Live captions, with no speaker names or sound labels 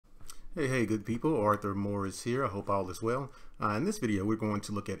Hey, good people. Arthur Moore is here. I hope all is well. In this video, we're going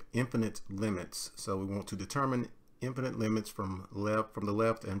to look at infinite limits. So we want to determine infinite limits from the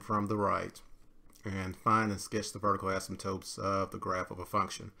left and from the right, and find and sketch the vertical asymptotes of the graph of a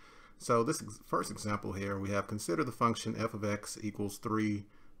function. So this first example here, we have consider the function f of x equals 3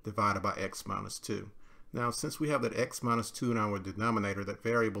 divided by x minus 2. Now, since we have that x minus 2 in our denominator, that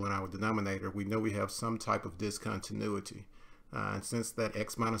variable in our denominator, we know we have some type of discontinuity. And since that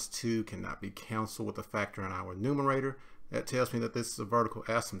x minus 2 cannot be canceled with a factor in our numerator, that tells me that this is a vertical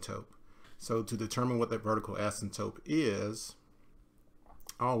asymptote. So to determine what that vertical asymptote is,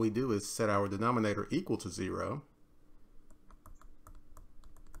 all we do is set our denominator equal to 0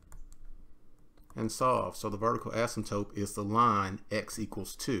 and solve. So the vertical asymptote is the line x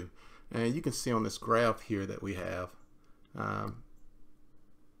equals 2. And you can see on this graph here that we have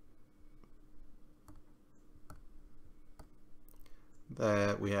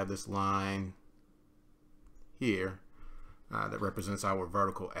this line here that represents our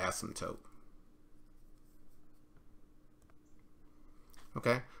vertical asymptote.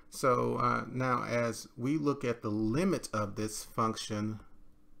 Okay, so now as we look at the limit of this function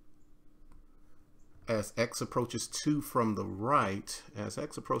as x approaches 2 from the right,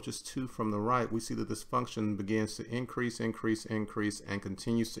 we see that this function begins to increase, and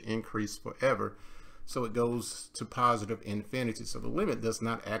continues to increase forever. So it goes to positive infinity. So the limit does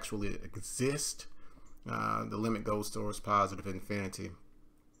not actually exist. The limit goes towards positive infinity.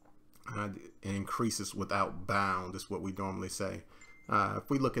 It increases without bound is what we normally say. If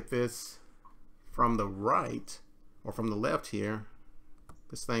we look at this from the right or from the left here,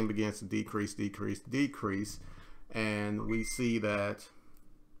 this thing begins to decrease, and we see that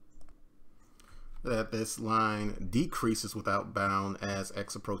this line decreases without bound as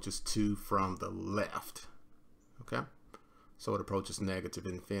x approaches 2 from the left. Okay, so it approaches negative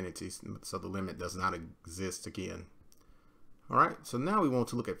infinity, so the limit does not exist again. All right, so now we want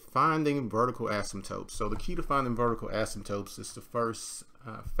to look at finding vertical asymptotes. So the key to finding vertical asymptotes is to first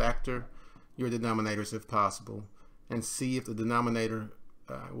factor your denominators if possible, and see if the denominator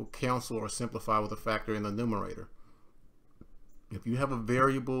will cancel or simplify with a factor in the numerator. If you have a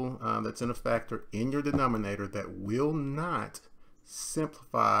variable that's in a factor in your denominator that will not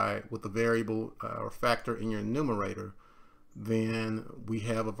simplify with the variable or factor in your numerator, then we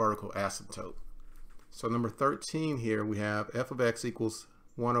have a vertical asymptote. So number 13 here, we have f of x equals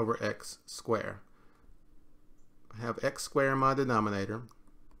 1 over x squared. I have x squared in my denominator.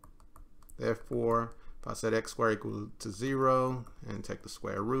 Therefore, if I set x squared equal to 0 and take the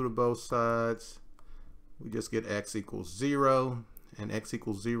square root of both sides, we just get x equals 0, and x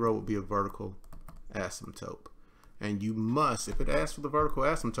equals 0 will be a vertical asymptote. And you must, if it asks for the vertical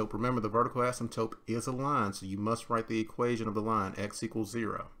asymptote, remember the vertical asymptote is a line, so you must write the equation of the line x equals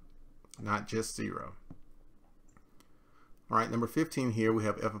 0, not just 0. All right, number 15 here, we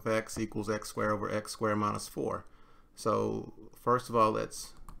have f of x equals x squared over x squared minus 4. So first of all,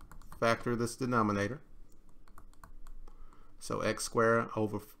 let's factor this denominator. So x squared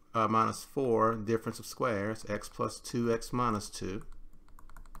over minus 4, difference of squares, x plus 2, x minus 2.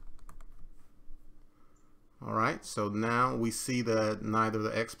 All right, so now we see that neither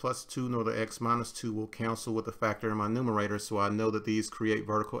the x plus 2 nor the x minus 2 will cancel with the factor in my numerator, so I know that these create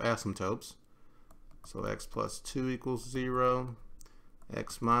vertical asymptotes. So x plus 2 equals 0,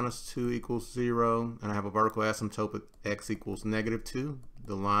 x minus 2 equals 0, and I have a vertical asymptote at x equals negative 2,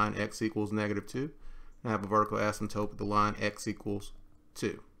 the line x equals negative 2. And I have a vertical asymptote at the line x equals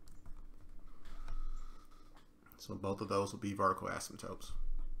 2. So both of those will be vertical asymptotes.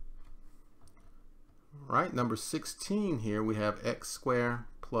 All right, number 16 here, we have x squared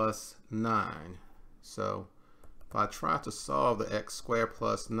plus 9. So if I try to solve the x squared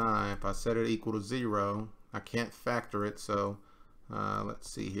plus 9, if I set it equal to 0, I can't factor it. So let's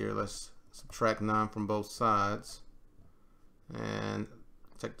see here, let's subtract 9 from both sides and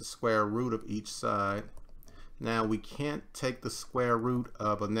take the square root of each side. Now we can't take the square root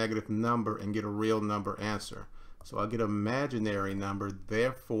of a negative number and get a real number answer. So I get an imaginary number,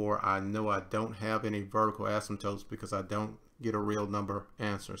 therefore I know I don't have any vertical asymptotes because I don't get a real number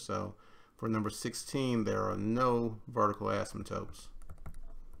answer. So for number 16, there are no vertical asymptotes.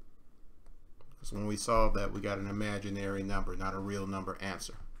 Because when we solve that, we got an imaginary number, not a real number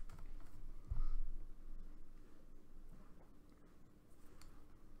answer.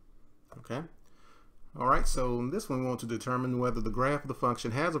 Okay. All right, so in this one we want to determine whether the graph of the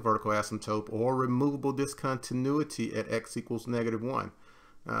function has a vertical asymptote or removable discontinuity at x equals negative 1.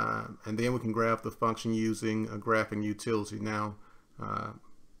 And then we can graph the function using a graphing utility. Now,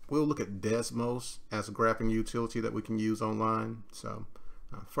 we'll look at Desmos as a graphing utility that we can use online. So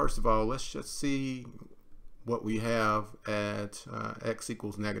First of all, let's just see what we have at x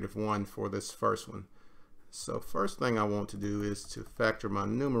equals -1 for this first one. So first thing I want to do is to factor my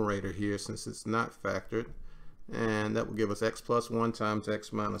numerator here since it's not factored, and that will give us x plus 1 times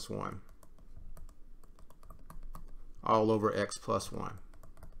x minus 1 all over x plus 1.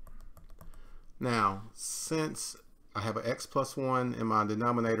 Now, since I have an x plus 1 in my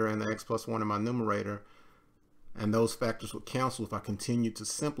denominator and the x plus 1 in my numerator, and those factors would cancel if I continue to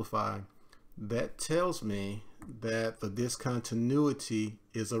simplify, that tells me that the discontinuity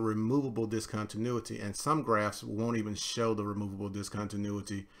is a removable discontinuity, and some graphs won't even show the removable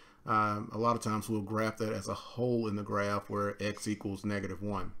discontinuity. A lot of times we'll graph that as a hole in the graph where x equals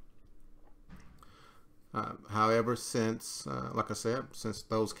 -1. However, since, like I said, since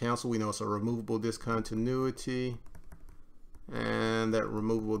those cancel, we know it's a removable discontinuity, and that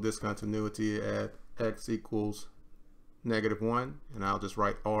removable discontinuity at x equals -1, and I'll just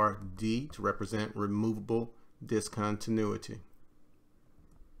write RD to represent removable discontinuity.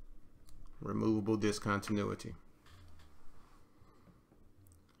 Removable discontinuity.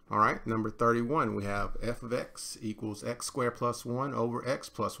 All right, number 31, we have f of x equals x squared plus 1 over x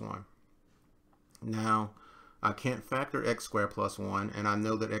plus 1. Now, I can't factor x squared plus 1, and I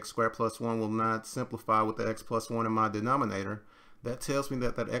know that x squared plus 1 will not simplify with the x plus 1 in my denominator. That tells me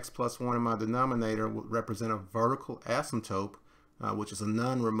that x plus 1 in my denominator would represent a vertical asymptote, which is a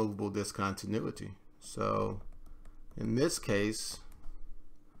non-removable discontinuity. So in this case,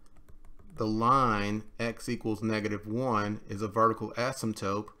 the line x equals -1 is a vertical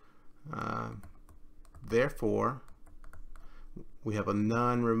asymptote. Therefore, we have a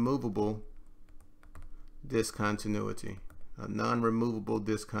non-removable discontinuity. A non-removable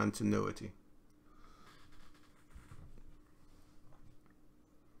discontinuity.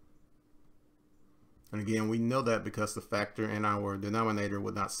 And again, we know that because the factor in our denominator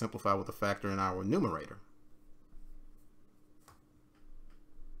would not simplify with the factor in our numerator.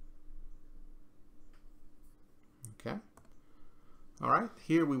 Okay. All right,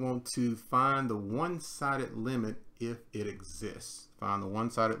 here we want to find the one-sided limit if it exists. Find the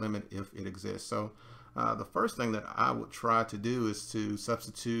one-sided limit if it exists. So the first thing that I would try to do is to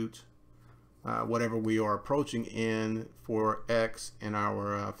substitute whatever we are approaching in for x in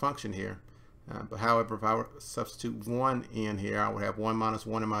our function here. But however, if I were to substitute 1 in here, I would have 1 minus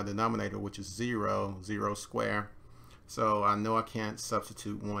 1 in my denominator, which is 0, 0 square. So I know I can't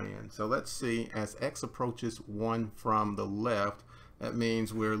substitute 1 in. So let's see, as x approaches 1 from the left, that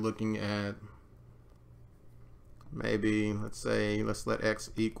means we're looking at maybe, let's let x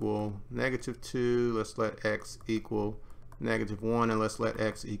equal -2, let's let x equal -1, and let's let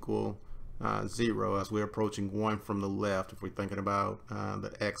x equal 0 as we're approaching 1 from the left if we're thinking about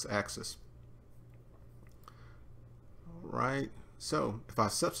the x-axis. Right, so if I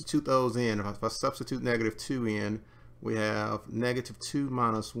substitute those in, if I substitute -2 in, we have -2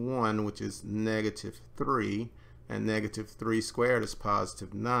 minus 1, which is -3, and -3 squared is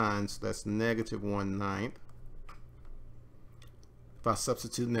 +9, so that's -1/9. If I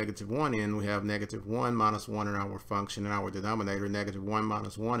substitute -1 in, we have -1 minus 1 in our function in our denominator. -1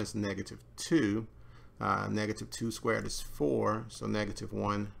 minus 1 is -2. -2 squared is 4, so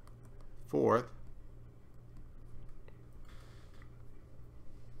 -1/4.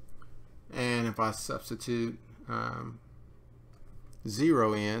 And if I substitute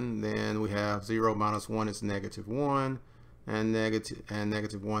 0 in, then we have 0 minus 1 is -1, and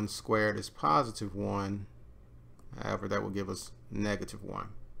 -1 squared is +1. However, that will give us -1.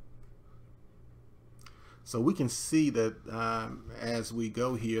 So we can see that as we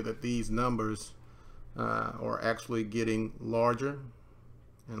go here that these numbers are actually getting larger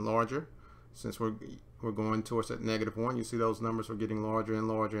and larger. Since we're going towards that -1, you see those numbers are getting larger and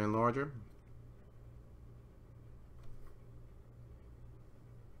larger and larger.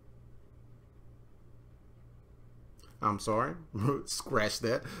 I'm sorry, scratch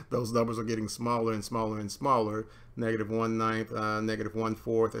that. Those numbers are getting smaller and smaller and smaller. -1/9,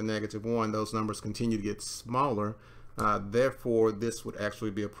 -1/4, and -1. Those numbers continue to get smaller. Therefore, this would actually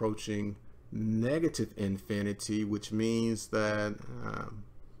be approaching -infinity, which means that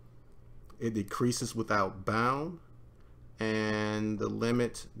it decreases without bound, and the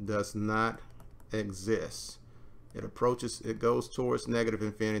limit does not exist. It goes towards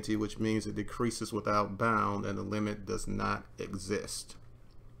 -infinity, which means it decreases without bound, and the limit does not exist.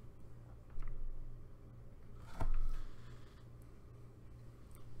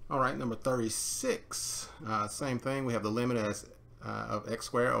 All right, number 36. Same thing. We have the limit of x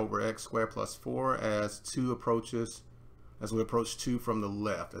squared over x squared plus 4 as we approach 2 from the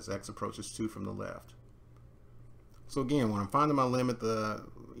left, as x approaches 2 from the left. So again, when I'm finding my limit, I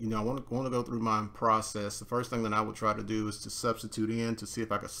want to go through my process. The first thing that I would try to do is to substitute in to see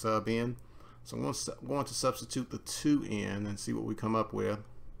if I could sub in. So I'm going to substitute the 2 in and see what we come up with.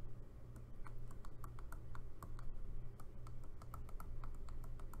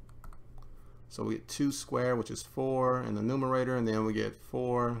 So we get 2 squared, which is 4 in the numerator, and then we get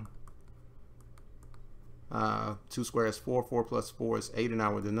 4. 2 squared is 4. 4 plus 4 is 8 in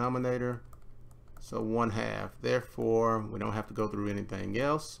our denominator. So 1/2. Therefore, we don't have to go through anything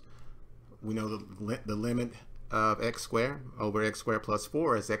else. We know the limit of x squared over x squared plus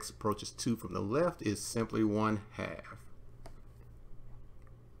 4 as x approaches 2 from the left is simply 1/2.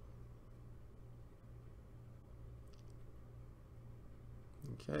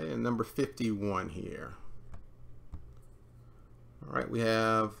 Okay, and number 51 here. All right, we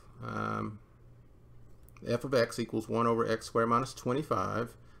have f of x equals 1 over x squared minus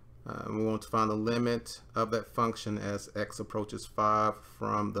 25. We want to find the limit of that function as x approaches 5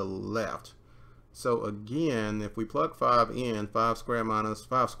 from the left. So again, if we plug 5 in, 5 squared minus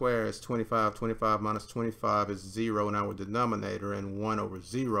 5 squared is 25. 25 minus 25 is 0 in our denominator, and 1 over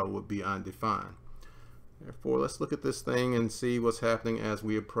 0 would be undefined. Therefore, let's look at this thing and see what's happening as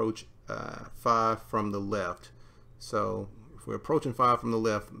we approach 5 from the left. So if we're approaching 5 from the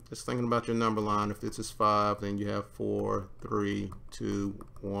left, just thinking about your number line, if this is 5, then you have 4, 3, 2,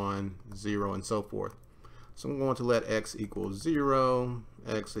 1, 0, and so forth. So I'm going to let x equal 0,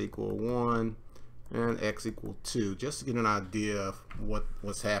 x equal 1, and x equal 2, just to get an idea of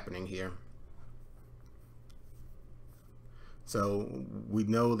what's happening here. So we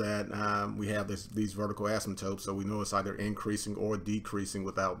know that we have these vertical asymptotes, so we know it's either increasing or decreasing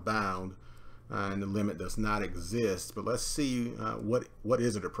without bound, and the limit does not exist. But let's see what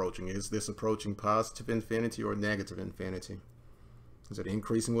is it approaching? Is this approaching positive infinity or negative infinity? Is it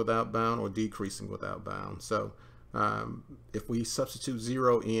increasing without bound or decreasing without bound? So if we substitute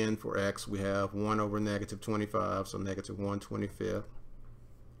 0 in for x, we have 1 over negative 25, so negative 1/25.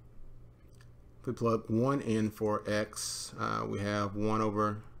 If we plug 1 in for x, we have 1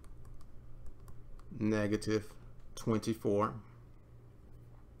 over negative 24.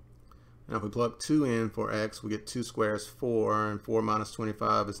 And if we plug 2 in for x, we get 2 squared is 4, and 4 minus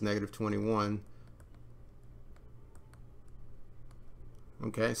 25 is negative 21.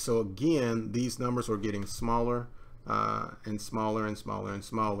 Okay, so again, these numbers are getting smaller and smaller and smaller and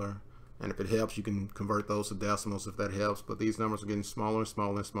smaller. And if it helps, you can convert those to decimals if that helps. But these numbers are getting smaller and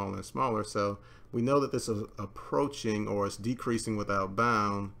smaller and smaller and smaller. So we know that this is approaching, or is decreasing without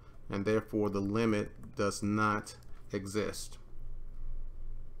bound, and therefore the limit does not exist.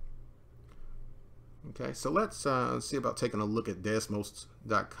 Okay, so let's see about taking a look at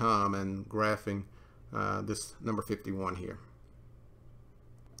Desmos.com and graphing this number 51 here.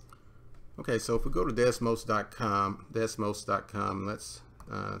 Okay, so if we go to Desmos.com, let's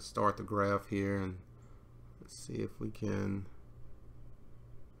start the graph here, and let's see if we can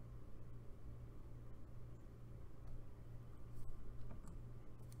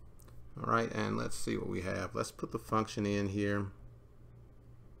alright, and let's see what we have. Let's put the function in here.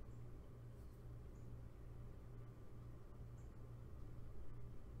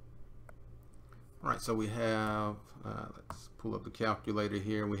 Alright, so we have let's pull up the calculator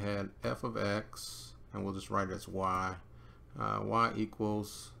here. We had f of x, and we'll just write it as y. Y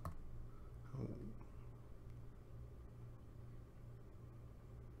equals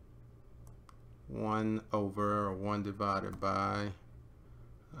 1 over, or 1 divided by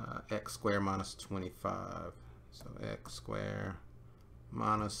x squared minus 25. So x squared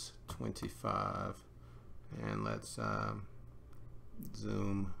minus 25. And let's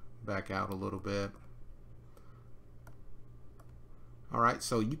zoom back out a little bit. Alright,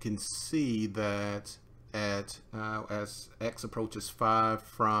 so you can see that as x approaches 5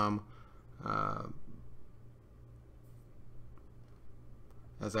 from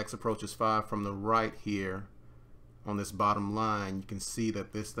the right here on this bottom line, you can see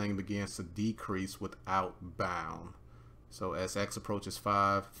that this thing begins to decrease without bound. So as x approaches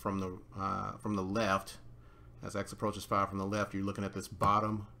 5 from the left, you're looking at this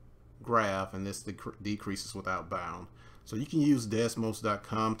bottom graph, and this decreases without bound. So you can use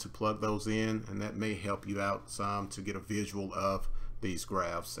Desmos.com to plug those in, and that may help you out some to get a visual of these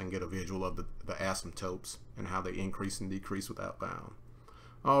graphs and get a visual of the asymptotes and how they increase and decrease without bound.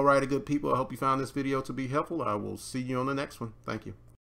 Alrighty, good people, I hope you found this video to be helpful. I will see you on the next one. Thank you.